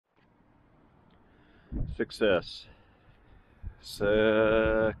Success.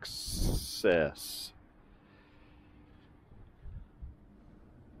 Success.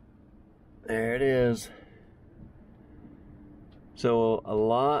 There it is. So a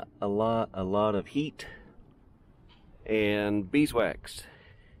lot of heat and beeswax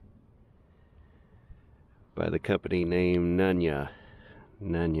by the company named Nanya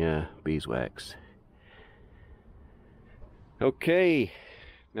Beeswax. Okay,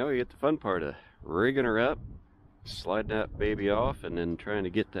 now we get the fun part of rigging her up, sliding that baby off, and then trying to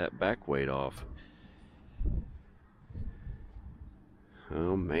get that back weight off.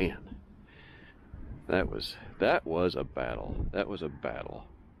 Oh man, that was a battle. That was a battle.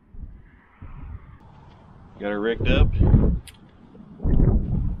 Got her rigged up,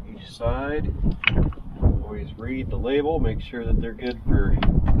 each side. Always read the label, make sure that they're good for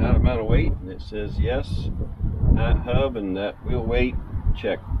that amount of weight, and it says yes, that hub and that wheel weight,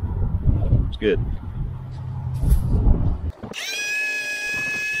 check. It's good.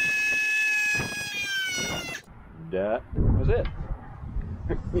 That was it.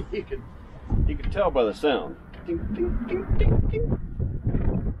 you can tell by the sound. Ding, ding, ding, ding, ding.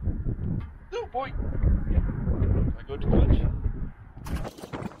 Oh boy! Did I go too much?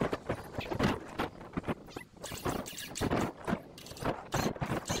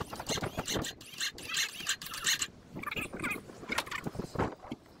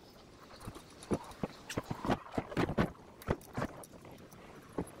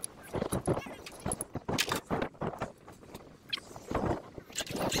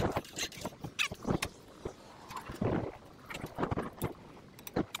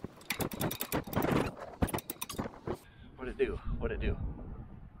 What'd it do?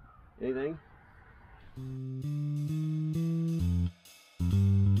 Anything?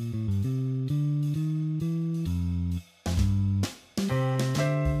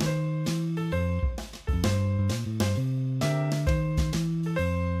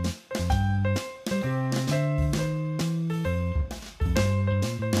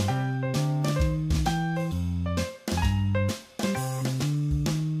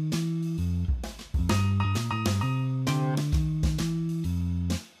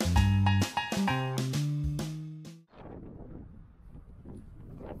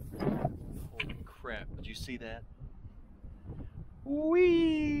 Did you see that?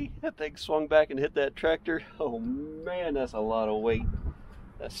 Whee! That thing swung back and hit that tractor. Oh man, that's a lot of weight.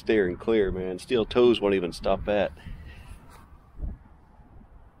 That's steering clear, man. Steel toes won't even stop that.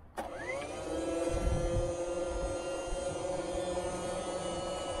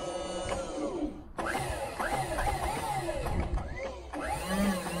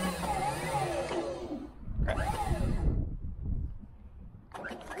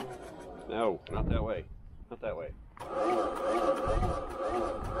 No, not that way. Not that way. The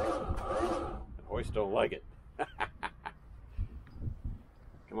hoist don't like it.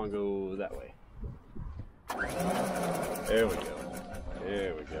 Come on, go that way. There we go.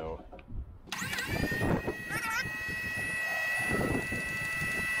 There we go.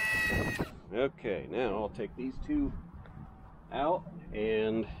 Okay, now I'll take these two out,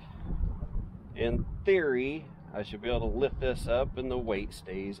 and in theory, I should be able to lift this up and the weight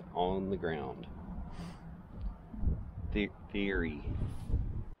stays on the ground. Theory.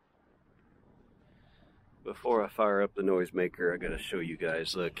 Before I fire up the noisemaker, I gotta show you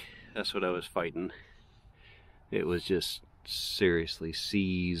guys. Look, that's what I was fighting. It was just seriously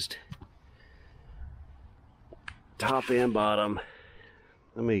seized. Top and bottom.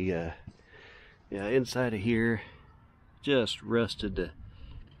 Let me, yeah, inside of here, just rusted to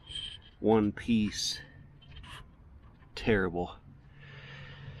one piece. Terrible.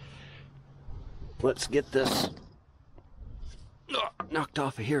 Let's get this knocked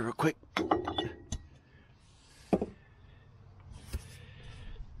off of here real quick.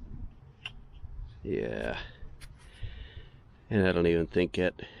 Yeah. And I don't even think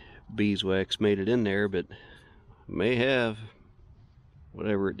that beeswax made it in there, but may have.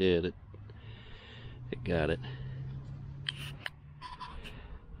 Whatever it did, it got it.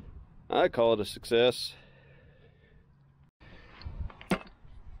 I call it a success.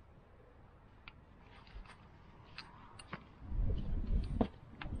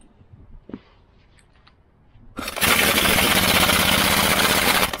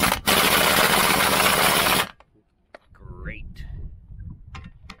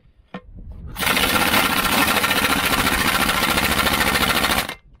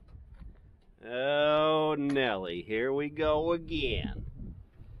 Nelly, here we go again.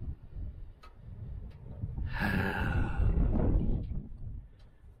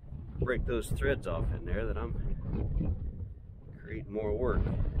 Break those threads off in there that I'm creating more work.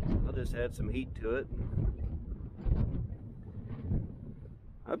 I'll just add some heat to it.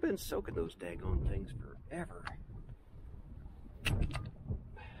 I've been soaking those daggone things forever.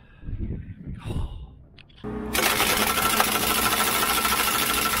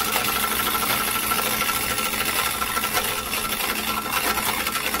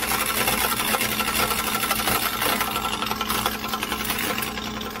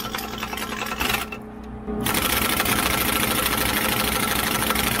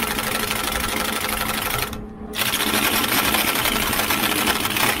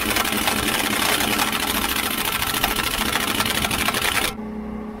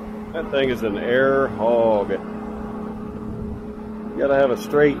 That thing is an air hog. You gotta have a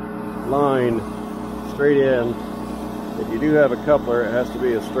straight line, straight in. If you do have a coupler, it has to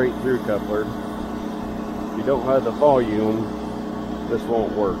be a straight through coupler. If you don't have the volume, this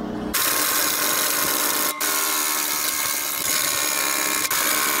won't work.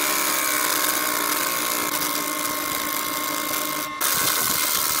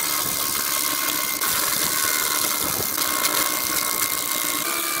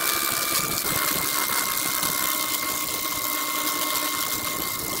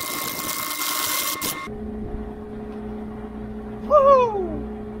 Woo!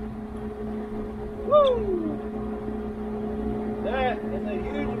 Woo! That is a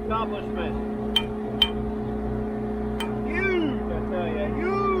huge accomplishment. Huge, I tell you,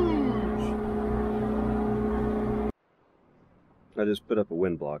 huge! I just put up a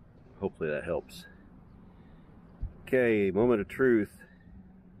wind block. Hopefully that helps. Okay, moment of truth.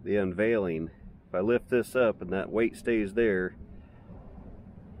 The unveiling. If I lift this up and that weight stays there,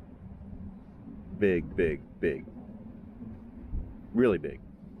 big, big, big. Really big.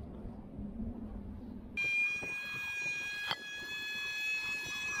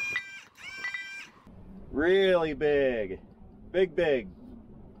 Really big. Big, big,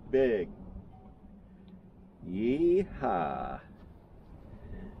 big. Yeehaw.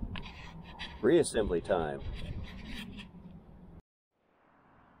 Reassembly time.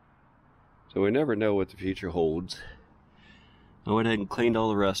 So we never know what the future holds. I went ahead and cleaned all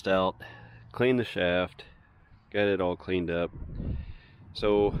the rust out, cleaned the shaft, got it all cleaned up.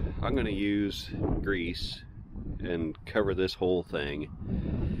 So I'm going to use grease and cover this whole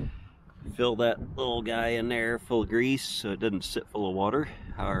thing. Fill that little guy in there full of grease so it doesn't sit full of water,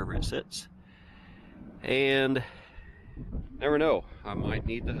 however it sits. And never know, I might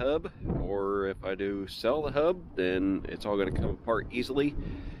need the hub, or if I do sell the hub, then it's all going to come apart easily,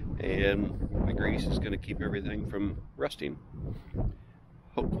 and my grease is going to keep everything from rusting.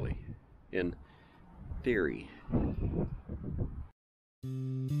 Hopefully, in theory.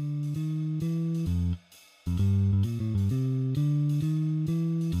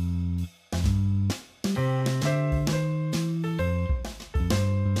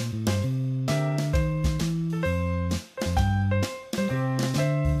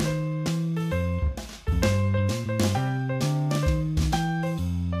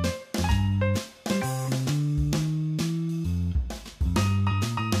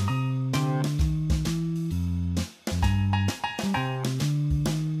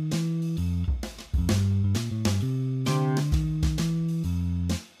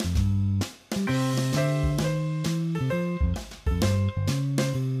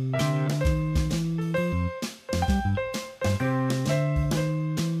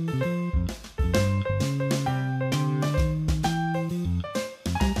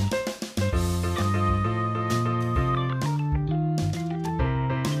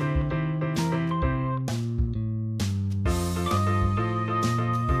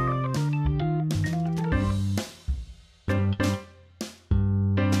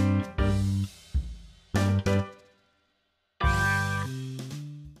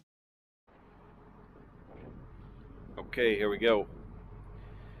 Okay, here we go.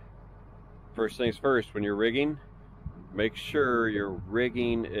 First things first, when you're rigging, make sure your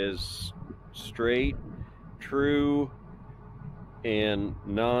rigging is straight, true, and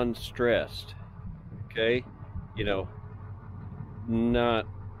non-stressed. Okay? You know, not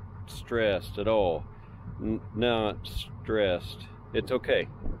stressed at all. Not stressed. It's okay.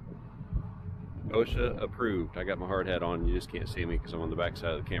 OSHA approved. I got my hard hat on. You just can't see me because I'm on the back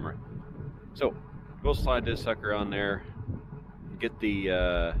side of the camera. So, we'll slide this sucker on there, get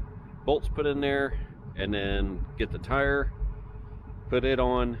the bolts put in there, and then get the tire, put it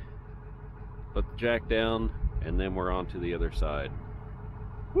on, put the jack down, and then we're on to the other side.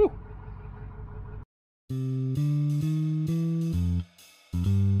 Woo!